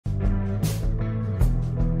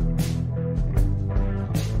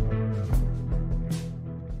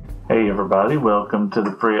everybody. Welcome to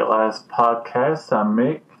the Free at Last podcast. I'm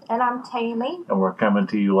Mick. And I'm Tammy. And we're coming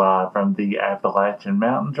to you live from the Appalachian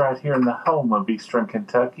Mountains right here in the home of Eastern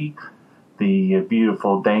Kentucky, the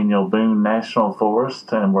beautiful Daniel Boone National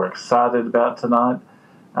Forest. And we're excited about tonight.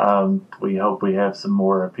 We hope we have some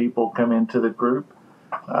more people come into the group.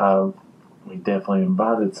 We definitely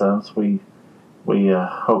invited some, so we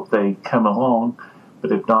hope they come along.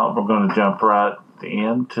 But if not, we're going to jump right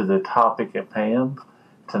into the topic at hand.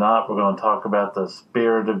 Tonight we're going to talk about the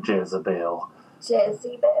Spirit of Jezebel.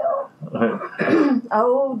 Jezebel.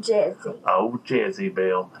 Oh, Jezzy. Oh,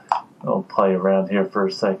 Jezebel. I'll play around here for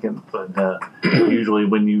a second, but usually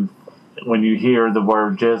when you hear the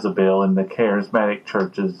word Jezebel in the charismatic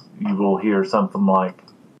churches, you will hear something like,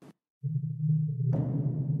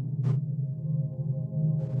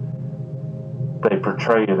 they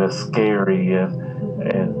portray it as scary and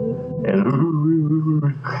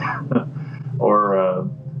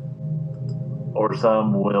or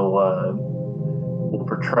some will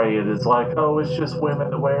portray it as like, oh, it's just women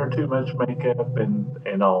that wear too much makeup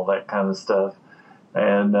and all that kind of stuff.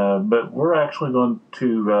 And but we're actually going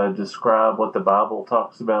to describe what the Bible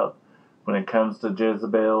talks about when it comes to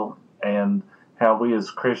Jezebel and how we as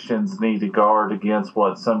Christians need to guard against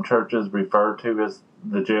what some churches refer to as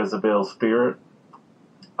the Jezebel spirit.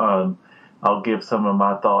 I'll give some of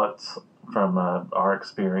my thoughts from our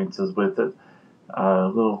experiences with it a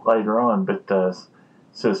little later on. But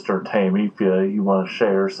Sister Tammy, if you want to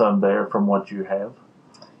share some there from what you have.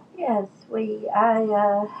 Yes,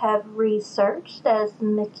 I have researched, as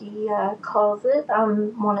Mickey calls it.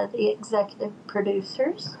 I'm one of the executive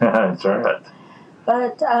producers. That's right.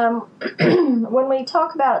 But when we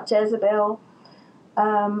talk about Jezebel,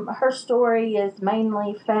 her story is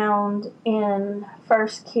mainly found in 1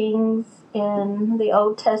 Kings in the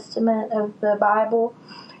Old Testament of the Bible.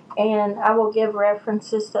 And I will give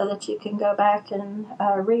references so that you can go back and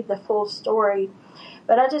read the full story.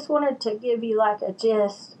 But I just wanted to give you like a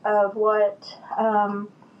gist of what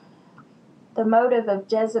the motive of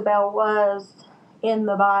Jezebel was in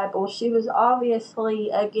the Bible. She was obviously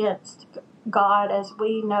against God, as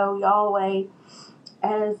we know Yahweh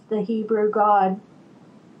as the Hebrew God.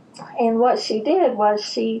 And what she did was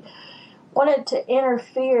she wanted to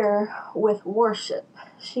interfere with worship.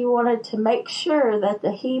 She wanted to make sure that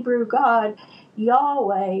the Hebrew God,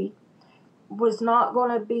 Yahweh, was not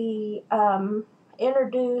going to be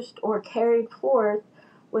introduced or carried forth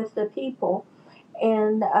with the people.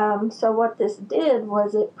 And so what this did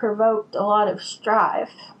was it provoked a lot of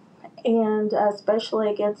strife, and especially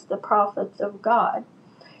against the prophets of God.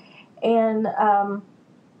 And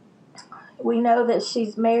we know that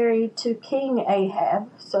she's married to King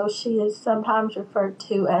Ahab, so she is sometimes referred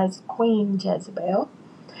to as Queen Jezebel.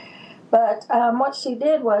 But what she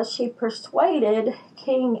did was she persuaded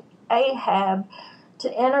King Ahab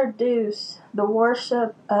to introduce the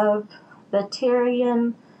worship of the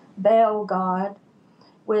Tyrian Baal god,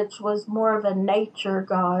 which was more of a nature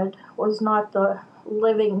god, was not the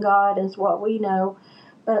living god as what we know,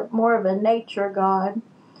 but more of a nature god.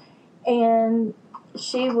 And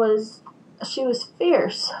she was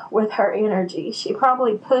fierce with her energy. She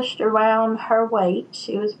probably pushed around her weight.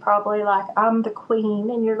 She was probably like, I'm the queen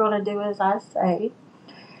and you're going to do as I say.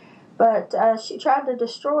 But she tried to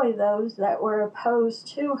destroy those that were opposed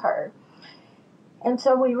to her. And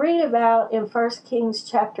so we read about in 1 Kings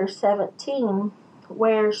chapter 17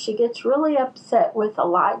 where she gets really upset with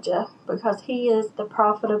Elijah because he is the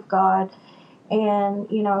prophet of God. And,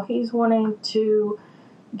 he's wanting to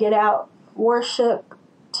get out worship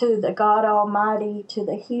to the God Almighty, to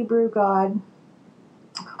the Hebrew God.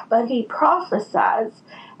 But he prophesies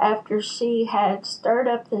after she had stirred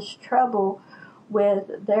up this trouble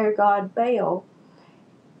with their god Baal.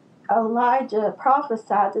 Elijah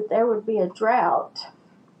prophesied that there would be a drought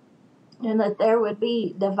and that there would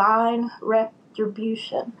be divine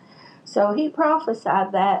retribution. So he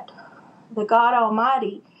prophesied that the God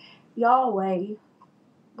Almighty, Yahweh,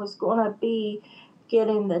 was going to be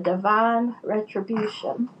getting the divine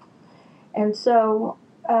retribution. And so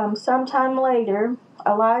sometime later,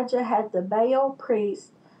 Elijah had the Baal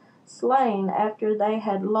priest slain after they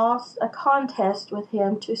had lost a contest with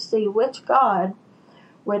him to see which god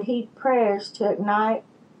would heed prayers to ignite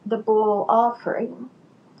the bull offering.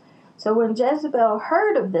 So when Jezebel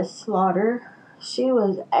heard of this slaughter, she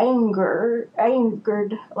was angered,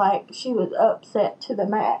 like she was upset to the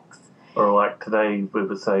max. Or like today, we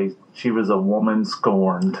would say she was a woman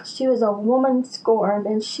scorned. She was a woman scorned,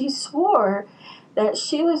 and she swore that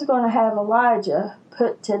she was going to have Elijah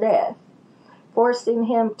put to death, forcing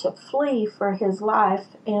him to flee for his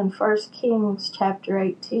life in 1 Kings chapter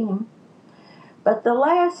 18. But the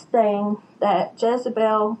last thing that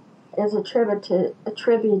Jezebel is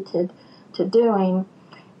attributed to doing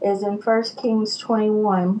is in 1 Kings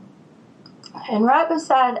 21. And right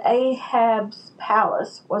beside Ahab's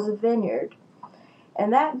palace was a vineyard.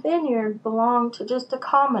 And that vineyard belonged to just a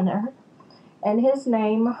commoner, and his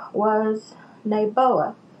name was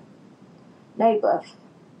Naboth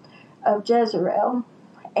of Jezreel.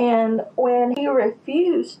 And when he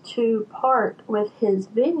refused to part with his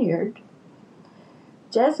vineyard,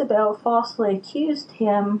 Jezebel falsely accused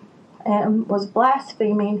him and was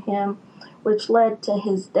blaspheming him, which led to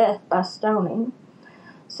his death by stoning.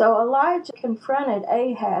 So Elijah confronted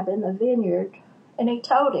Ahab in the vineyard, and he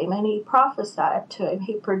told him, and he prophesied to him,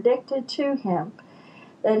 he predicted to him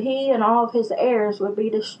that he and all of his heirs would be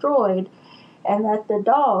destroyed, and that the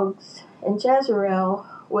dogs in Jezreel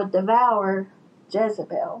would devour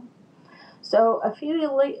Jezebel. So a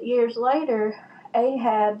few years later,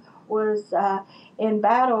 Ahab was in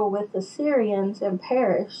battle with the Syrians and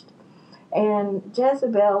perished. And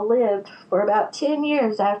Jezebel lived for about 10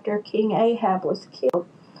 years after King Ahab was killed.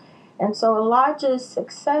 And so Elijah's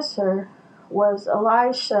successor was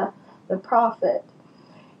Elisha the prophet.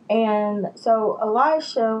 And so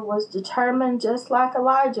Elisha was determined, just like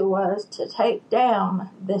Elijah was, to take down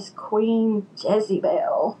this Queen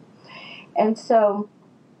Jezebel. And so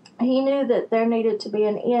he knew that there needed to be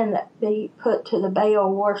an end that be put to the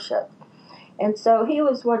Baal worship. And so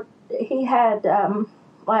he had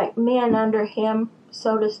like men under him,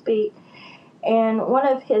 so to speak. And one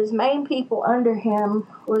of his main people under him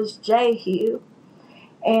was Jehu.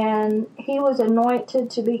 And he was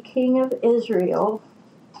anointed to be king of Israel.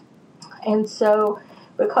 And so,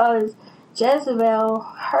 because Jezebel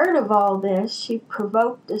heard of all this, she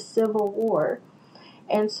provoked a civil war.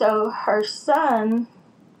 And so her son,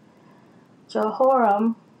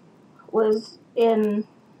 Jehoram, was in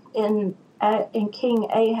King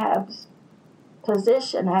Ahab's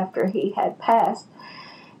position after he had passed.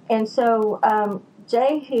 And so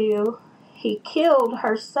Jehu, he killed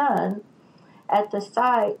her son at the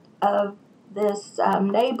site of this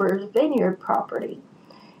neighbor's vineyard property.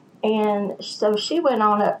 And so she went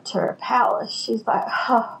on up to her palace. She's like,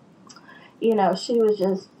 she was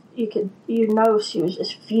just, she was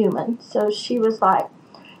just fuming. So she was like,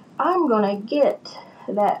 I'm going to get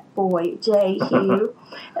that boy, Jehu.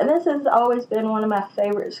 And this has always been one of my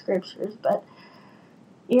favorite scriptures, but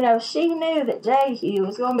she knew that Jehu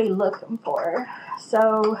was going to be looking for her.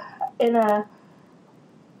 So in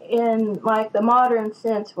like the modern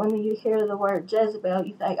sense, when you hear the word Jezebel,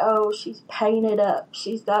 you think, oh, she's painted up,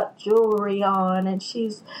 she's got jewelry on, and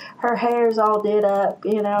her hair's all did up,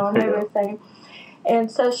 and everything.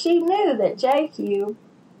 And so she knew that Jehu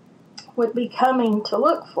would be coming to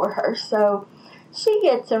look for her. So she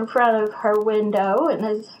gets in front of her window and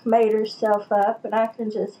has made herself up, and I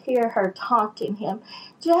can just hear her taunting him,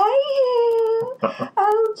 Jehu,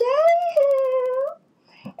 oh, Jehu.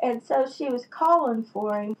 And so she was calling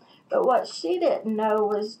for him, but what she didn't know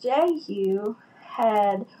was Jehu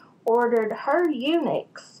had ordered her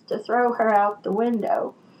eunuchs to throw her out the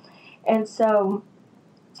window. And so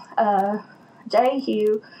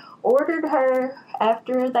Jehu ordered her,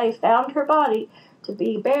 after they found her body, to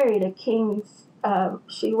be buried a king's.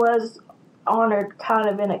 She was honored kind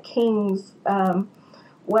of in a king's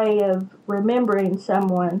way of remembering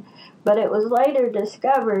someone, but it was later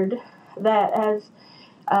discovered that, as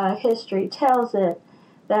history tells it,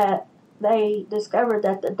 that they discovered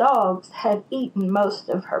that the dogs had eaten most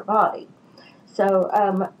of her body. So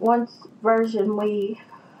one version we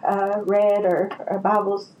read, or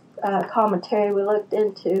Bible's commentary we looked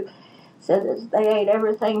into, said that they ate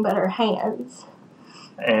everything but her hands.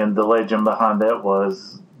 And the legend behind that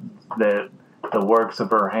was that the works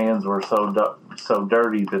of her hands were so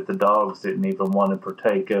dirty that the dogs didn't even want to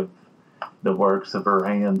partake of the works of her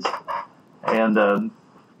hands. And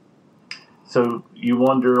so you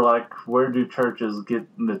wonder, like, where do churches get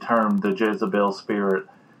the term the Jezebel spirit?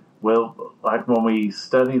 Well, like when we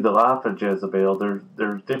study the life of Jezebel,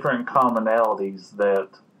 there's different commonalities that,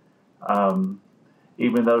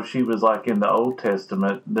 even though she was like in the Old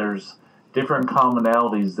Testament, there's different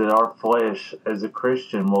commonalities that our flesh as a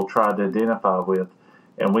Christian will try to identify with.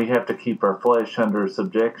 And we have to keep our flesh under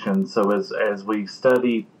subjection. So as we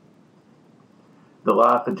study the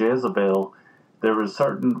life of Jezebel, there are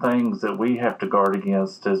certain things that we have to guard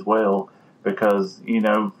against as well, because you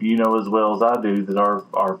know as well as I do that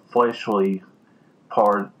our fleshly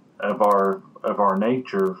part of our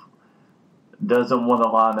nature doesn't want to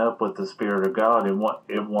line up with the Spirit of God, and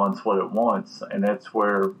it wants what it wants, and that's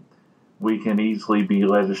where we can easily be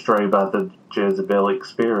led astray by the Jezebelic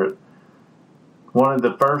spirit. One of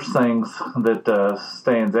the first things that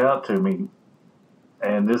stands out to me,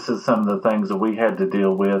 and this is some of the things that we had to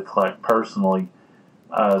deal with, like personally,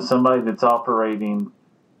 somebody that's operating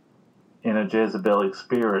in a Jezebelic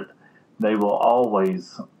spirit, they will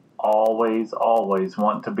always, always, always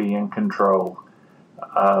want to be in control.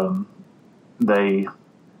 Um, they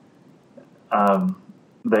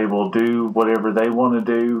they will do whatever they want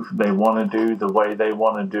to do. They want to do the way they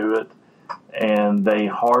want to do it, and they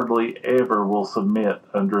hardly ever will submit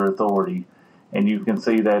under authority. And you can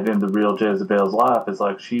see that in the real Jezebel's life. It's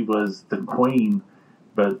like she was the queen,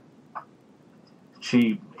 but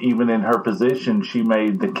she, even in her position, she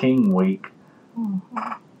made the king weak.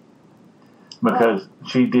 Mm-hmm. Because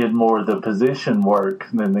she did more of the position work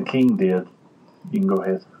than the king did. You can go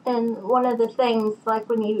ahead. And one of the things, like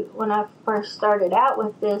when I first started out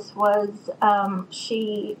with this, was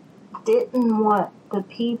she didn't want the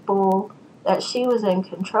people that she was in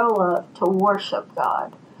control of to worship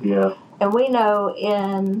God. Yeah. And we know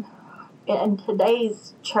in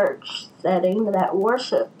today's church setting that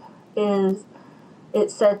worship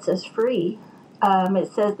it sets us free.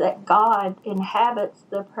 It says that God inhabits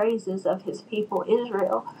the praises of his people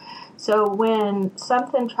Israel. So when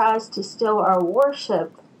something tries to steal our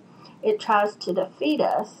worship, it tries to defeat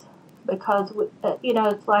us, because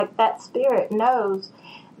it's like that spirit knows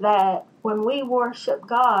that when we worship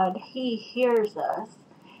God, he hears us.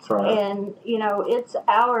 That's right. And it's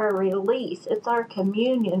our release, it's our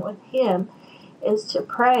communion with him, is to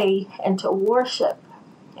pray and to worship.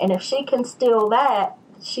 And if she can steal that,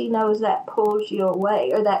 she knows that pulls you away,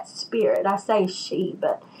 or that spirit. I say she,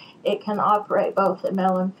 but it can operate both in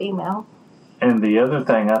male and female. And the other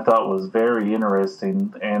thing I thought was very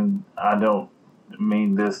interesting, and I don't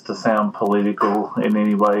mean this to sound political in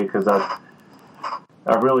any way, because I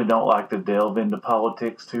really don't like to delve into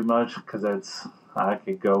politics too much, because I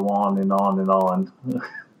could go on and on and on.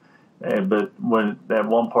 But when that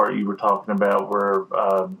one part you were talking about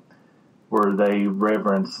where they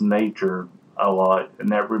reverence nature a lot, and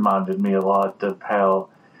that reminded me a lot of how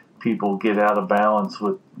people get out of balance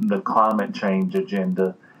with the climate change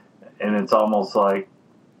agenda. And it's almost like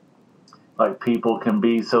people can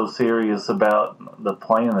be so serious about the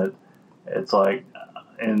planet. It's like,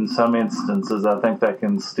 in some instances, I think that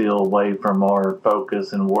can steal away from our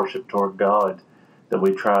focus and worship toward God, that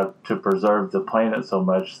we try to preserve the planet so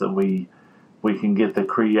much that we can get the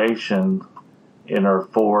creation in our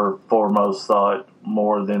foremost thought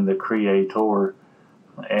more than the creator.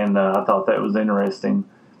 And I thought that was interesting.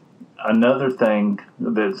 Another thing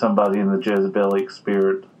that somebody in the Jezebelic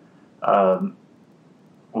spirit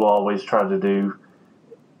will always try to do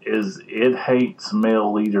is it hates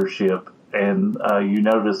male leadership. And you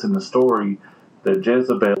notice in the story that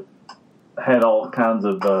Jezebel had all kinds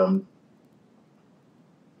of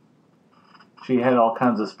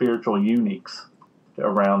spiritual eunuchs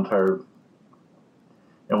around her.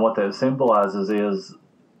 And what that symbolizes is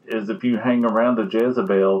if you hang around a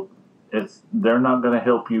Jezebel, they're not going to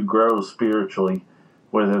help you grow spiritually,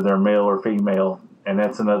 whether they're male or female. And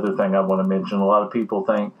that's another thing I want to mention. A lot of people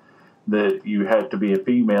think that you have to be a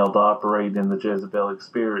female to operate in the Jezebelic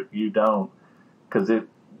spirit. You don't, because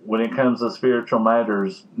when it comes to spiritual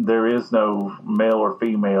matters, there is no male or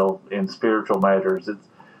female in spiritual matters.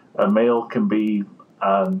 A male can be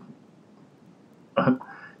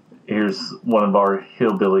here's one of our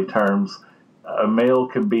hillbilly terms. A male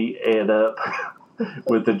can be ed up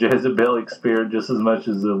with the Jezebelic spirit just as much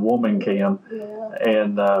as a woman can. Yeah.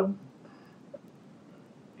 And,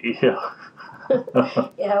 yeah.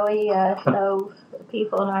 Yeah, we know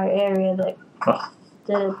people in our area that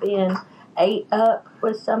instead of being ate up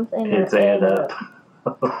with something, it's ed up.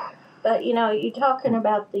 But, you're talking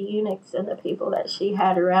about the eunuchs and the people that she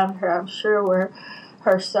had around her, I'm sure were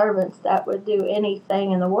her servants that would do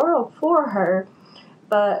anything in the world for her.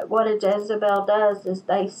 But what a Jezebel does is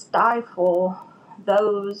they stifle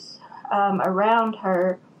those around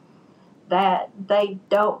her that they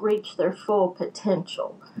don't reach their full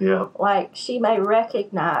potential. Yeah. Like she may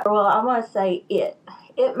recognize, well, I want to say it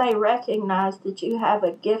may recognize that you have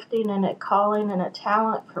a gifting and a calling and a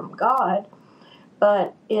talent from God,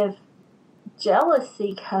 but if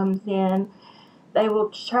jealousy comes in, they will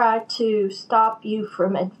try to stop you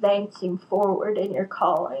from advancing forward in your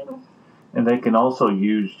calling. And they can also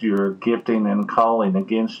use your gifting and calling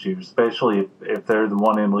against you, especially if they're the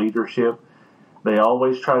one in leadership. They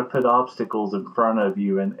always try to put obstacles in front of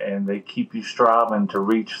you, and they keep you striving to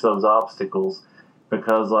reach those obstacles.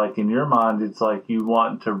 Because, like, in your mind, it's like you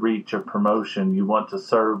want to reach a promotion. You want to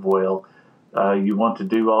serve well. You want to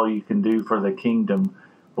do all you can do for the kingdom.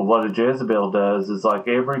 But what a Jezebel does is, like,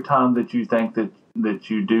 every time that you think that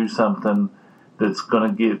you do something that's going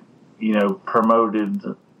to get, promoted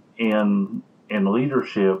in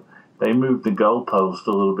leadership, they move the goalpost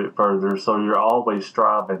a little bit further. So you're always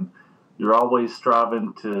striving. You're always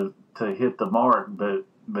striving to hit the mark, but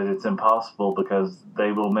it's impossible because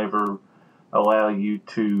they will never allow you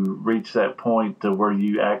to reach that point to where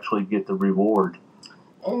you actually get the reward.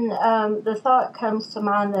 And the thought comes to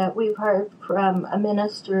mind that we've heard from a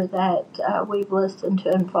minister that we've listened to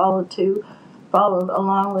and followed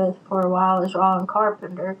along with for a while is Ron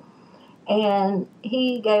Carpenter. And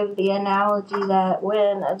he gave the analogy that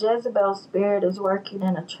when a Jezebel spirit is working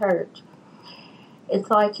in a church, it's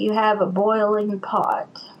like you have a boiling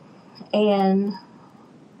pot. And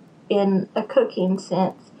in a cooking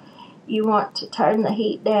sense, you want to turn the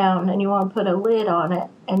heat down and you want to put a lid on it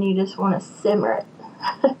and you just want to simmer it.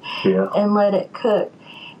 Yeah. And let it cook.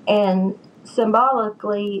 And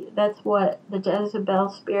symbolically, that's what the Jezebel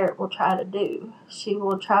spirit will try to do. She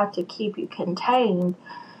will try to keep you contained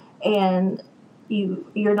and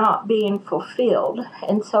you're not being fulfilled.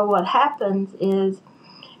 And so what happens is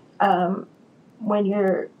when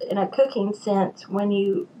you're in a cooking sense, when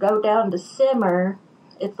you go down to simmer,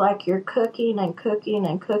 it's like you're cooking and cooking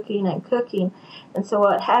and cooking and cooking. And so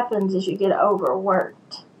what happens is you get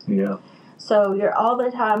overworked. Yeah. So you're all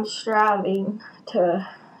the time striving to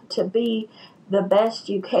be the best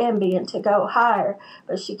you can be and to go higher,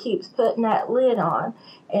 but she keeps putting that lid on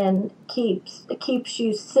and keeps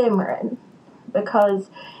you simmering because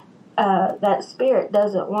that spirit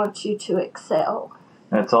doesn't want you to excel.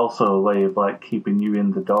 That's also a way of like keeping you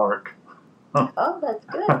in the dark. Oh, that's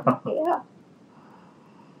good. Yeah.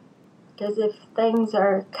 Because if things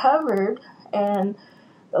are covered and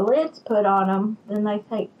the lid's put on them, then they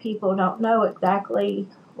think people don't know exactly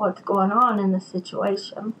what's going on in the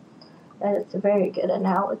situation. And it's a very good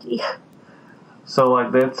analogy. So,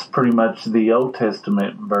 like, that's pretty much the Old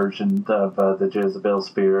Testament version of the Jezebel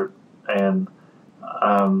spirit. And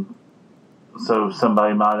so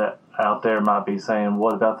somebody out there might be saying,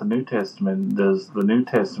 what about the New Testament? Does the New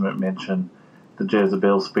Testament mention the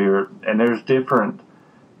Jezebel spirit? And there's different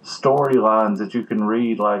storylines that you can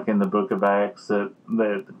read, like in the book of Acts,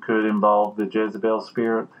 that could involve the Jezebel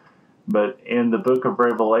spirit. But in the book of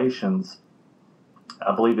Revelations,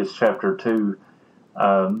 I believe it's chapter 2,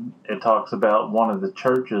 it talks about one of the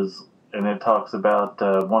churches, and it talks about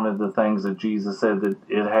one of the things that Jesus said that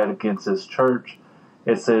it had against his church.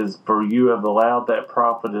 It says, for you have allowed that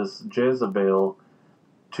prophetess Jezebel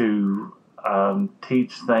to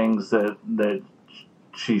teach things that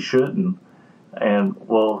she shouldn't. And,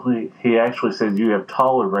 well, he actually says you have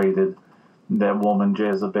tolerated that woman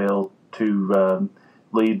Jezebel to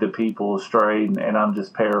lead the people astray, and I'm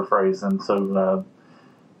just paraphrasing. So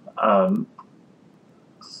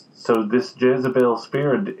this Jezebel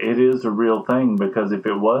spirit, it is a real thing, because if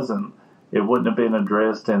it wasn't, it wouldn't have been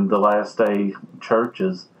addressed in the last day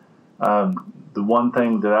churches. The one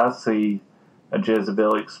thing that I see a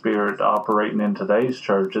Jezebelic spirit operating in today's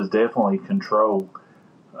church is definitely control.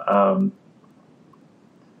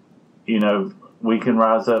 We can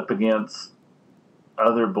rise up against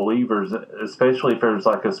other believers, especially if there's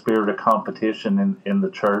like a spirit of competition in the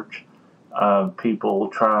church. People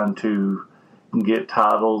trying to get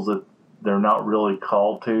titles that they're not really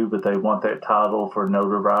called to, but they want that title for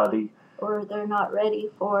notoriety. Or they're not ready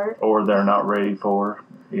for.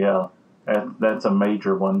 Yeah, that's a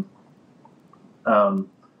major one.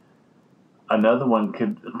 Another one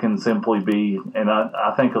can simply be, and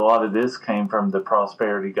I think a lot of this came from the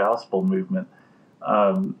prosperity gospel movement.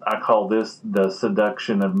 I call this the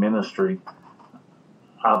seduction of ministry.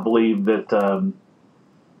 I believe that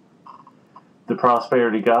the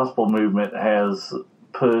prosperity gospel movement has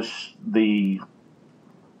pushed the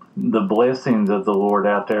blessings of the Lord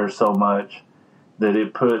out there so much that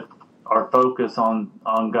it put our focus on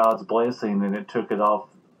God's blessing, and it took it off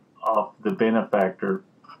the benefactor.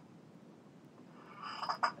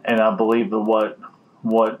 And I believe that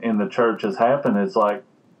what in the church has happened is like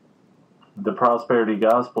the prosperity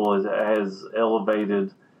gospel has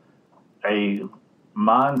elevated a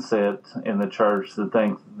mindset in the church to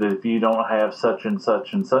think that if you don't have such and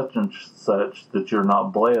such and such and such, that you're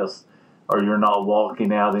not blessed, or you're not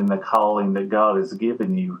walking out in the calling that God has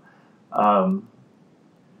given you. I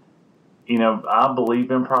believe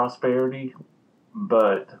in prosperity,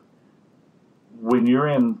 but when you're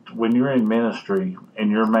in ministry and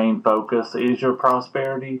your main focus is your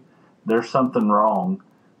prosperity, there's something wrong,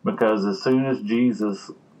 because as soon as Jesus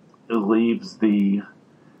leaves as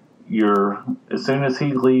soon as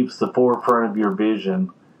he leaves the forefront of your vision,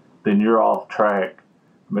 then you're off track,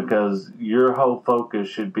 because your whole focus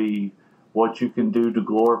should be what you can do to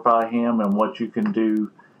glorify him and what you can do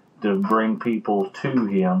to bring people to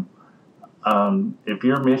Him. If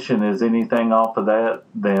your mission is anything off of that,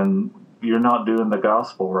 then you're not doing the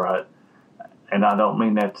gospel right. And I don't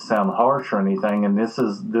mean that to sound harsh or anything. And this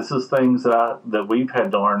is things that we've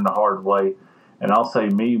had to learn the hard way. And I'll say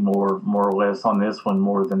me more or less on this one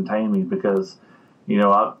more than Tammy, because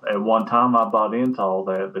at one time I bought into all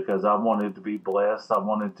that because I wanted to be blessed. I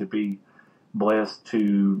wanted to be blessed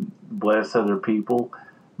to bless other people,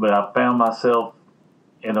 but I found myself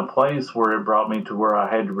in a place where it brought me to where I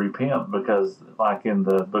had to repent, because like in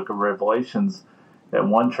the book of Revelations, that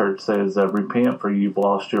one church says, repent for you've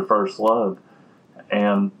lost your first love.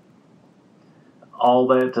 And all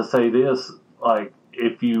that to say this, like,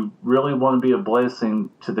 if you really want to be a blessing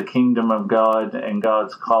to the kingdom of God and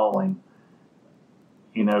God's calling,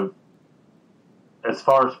 as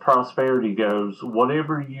far as prosperity goes,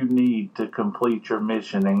 whatever you need to complete your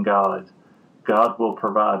mission in God, God will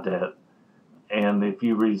provide that. And if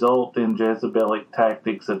you result in Jezebelic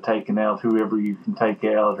tactics of taking out whoever you can take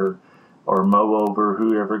out, or mow over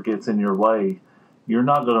whoever gets in your way, you're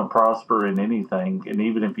not going to prosper in anything. And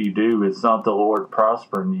even if you do, it's not the Lord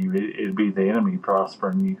prospering you. It'd be the enemy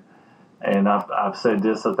prospering you. And I've said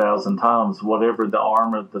this 1,000 times, whatever the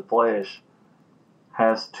arm of the flesh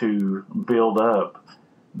has to build up,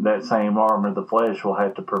 that same arm of the flesh will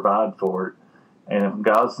have to provide for it. And if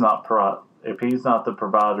God's not if He's not the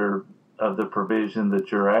provider of the provision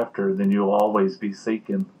that you're after, then you'll always be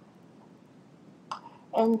seeking.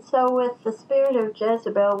 And so with the spirit of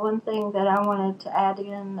Jezebel, one thing that I wanted to add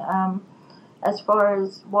in, as far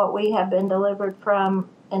as what we have been delivered from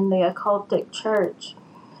in the occultic church,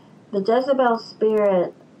 the Jezebel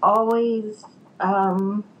spirit always,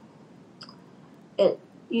 it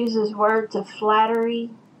uses words of flattery.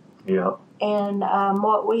 Yep. And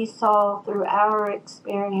what we saw through our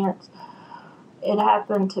experience, it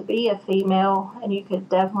happened to be a female, and you could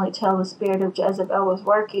definitely tell the spirit of Jezebel was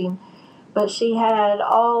working. But she had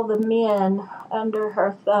all the men under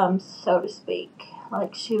her thumbs, so to speak.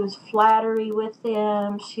 Like, she was flattery with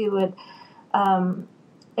them. She would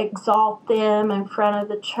exalt them in front of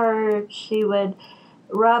the church. She would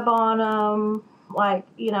rub on them. Like,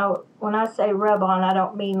 when I say rub on, I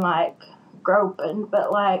don't mean like groping,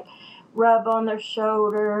 but like rub on their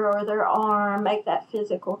shoulder or their arm, make that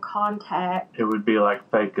physical contact. It would be like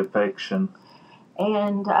fake affection.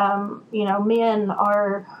 And, men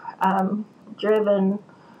are driven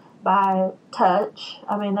by touch.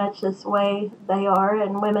 I mean, that's just the way they are,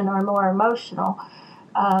 and women are more emotional.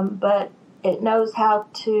 But it knows how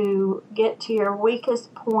to get to your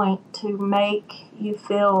weakest point to make you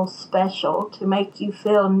feel special, to make you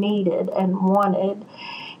feel needed and wanted.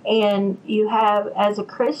 And you have, as a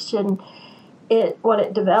Christian, what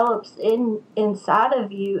it develops inside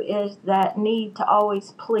of you is that need to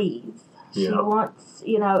always please. Yeah. She wants,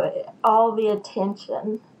 all the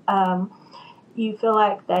attention. You feel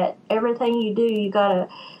like that everything you do, you got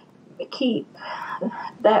to keep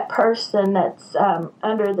that person that's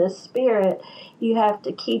under the spirit, you have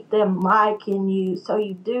to keep them liking you. So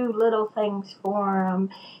you do little things for them.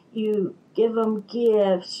 You give them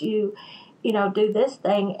gifts. You do this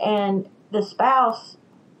thing. And the spouse,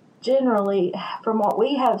 generally, from what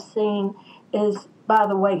we have seen, is by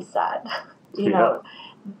the wayside.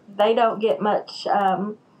 They don't get much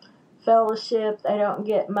fellowship. They don't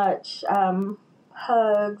get much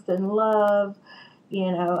hugs and love,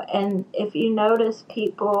 And if you notice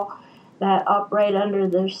people that operate under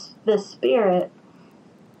this spirit,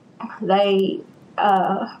 they,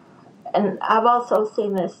 and I've also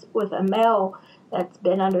seen this with a male that's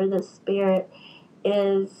been under this spirit,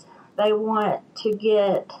 is they want to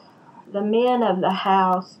get the men of the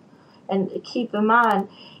house, and keep in mind,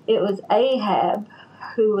 it was Ahab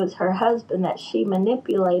who was her husband that she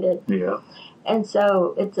manipulated. Yeah. And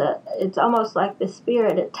so it's almost like the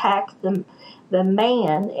spirit attacks the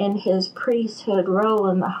man in his priesthood role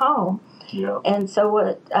in the home. Yeah. And so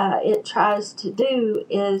what it tries to do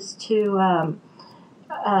is to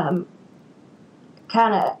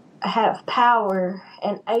kind of have power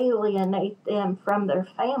and alienate them from their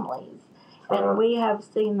families. And we have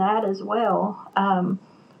seen that as well,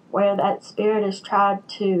 where that spirit has tried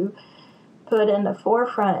to put in the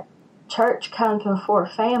forefront, church comes before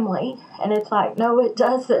family, and it's like, no, it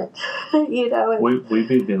doesn't. We've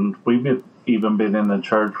even been in the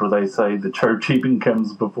church where they say the church even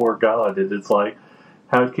comes before God, and it's like,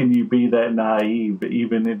 how can you be that naive,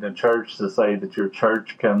 even in the church, to say that your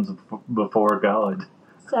church comes before God?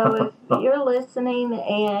 So if you're listening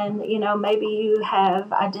and, maybe you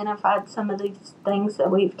have identified some of these things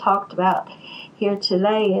that we've talked about here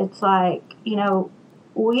today, it's like,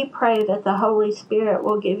 we pray that the Holy Spirit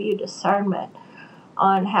will give you discernment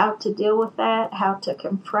on how to deal with that, how to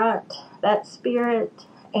confront that spirit,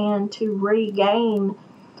 and to regain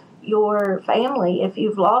your family if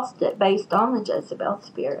you've lost it based on the Jezebel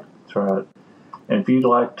spirit. That's right. And if you'd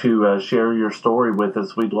like to share your story with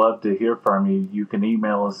us, we'd love to hear from you. You can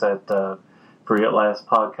email us at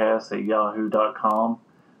freeatlastpodcast@yahoo.com,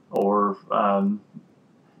 or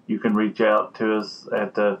you can reach out to us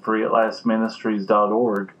at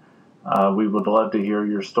freeatlastministries.org. We would love to hear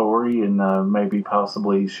your story and maybe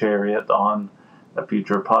possibly share it on a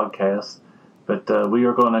future podcast. But we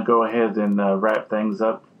are going to go ahead and wrap things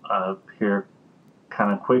up here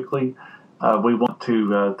kind of quickly. We want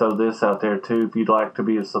to throw this out there too. If you'd like to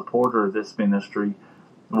be a supporter of this ministry,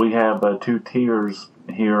 we have 2 tiers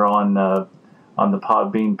here on the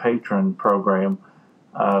Podbean Patron program.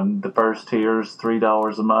 The first tier is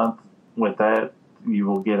 $3 a month. With that, you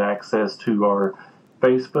will get access to our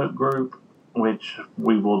Facebook group, which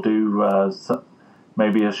we will do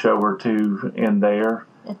maybe a show or 2 in there.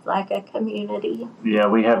 It's like a community. Yeah,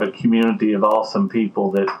 we have a community of awesome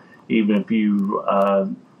people that even if you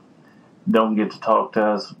don't get to talk to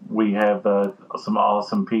us, we have some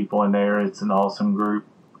awesome people in there. It's an awesome group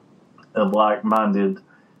of like-minded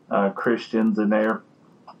Christians in there.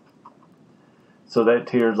 So that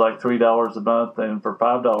tier is like $3 a month, and for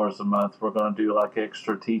 $5 a month, we're going to do like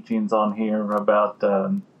extra teachings on here about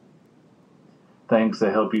things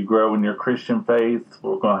that help you grow in your Christian faith.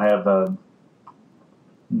 We're going to have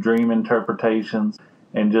dream interpretations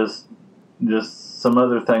and just some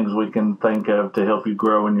other things we can think of to help you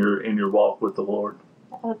grow in your walk with the Lord.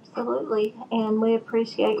 Absolutely, and we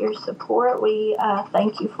appreciate your support. We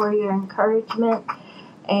thank you for your encouragement.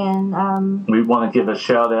 And we want to give a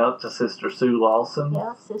shout out to Sister Sue Lawson.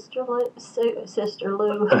 Yeah, Sister Lou. Sister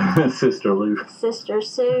Lou, Sister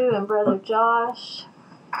Sue, and Brother Josh.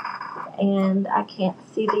 And I can't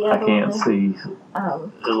see the other one. I can't see.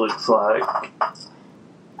 It looks like.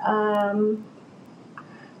 And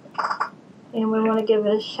we want to give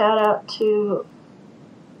a shout out to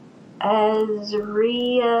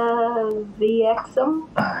Azria VXM.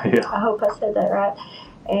 Yeah. I hope I said that right.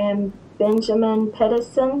 And Benjamin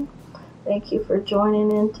Pedersen, thank you for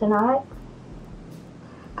joining in tonight.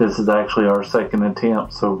 This is actually our second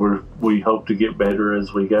attempt, so we hope to get better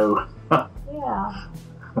as we go. Yeah,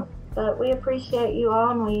 but we appreciate you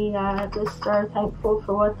all, and we just are thankful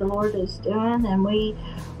for what the Lord is doing, and we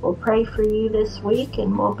will pray for you this week,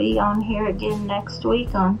 and we'll be on here again next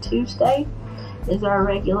week on Tuesday is our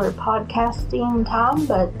regular podcasting time,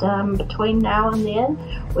 but between now and then,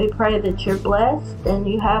 we pray that you're blessed and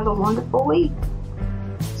you have a wonderful week.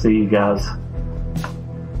 See you guys.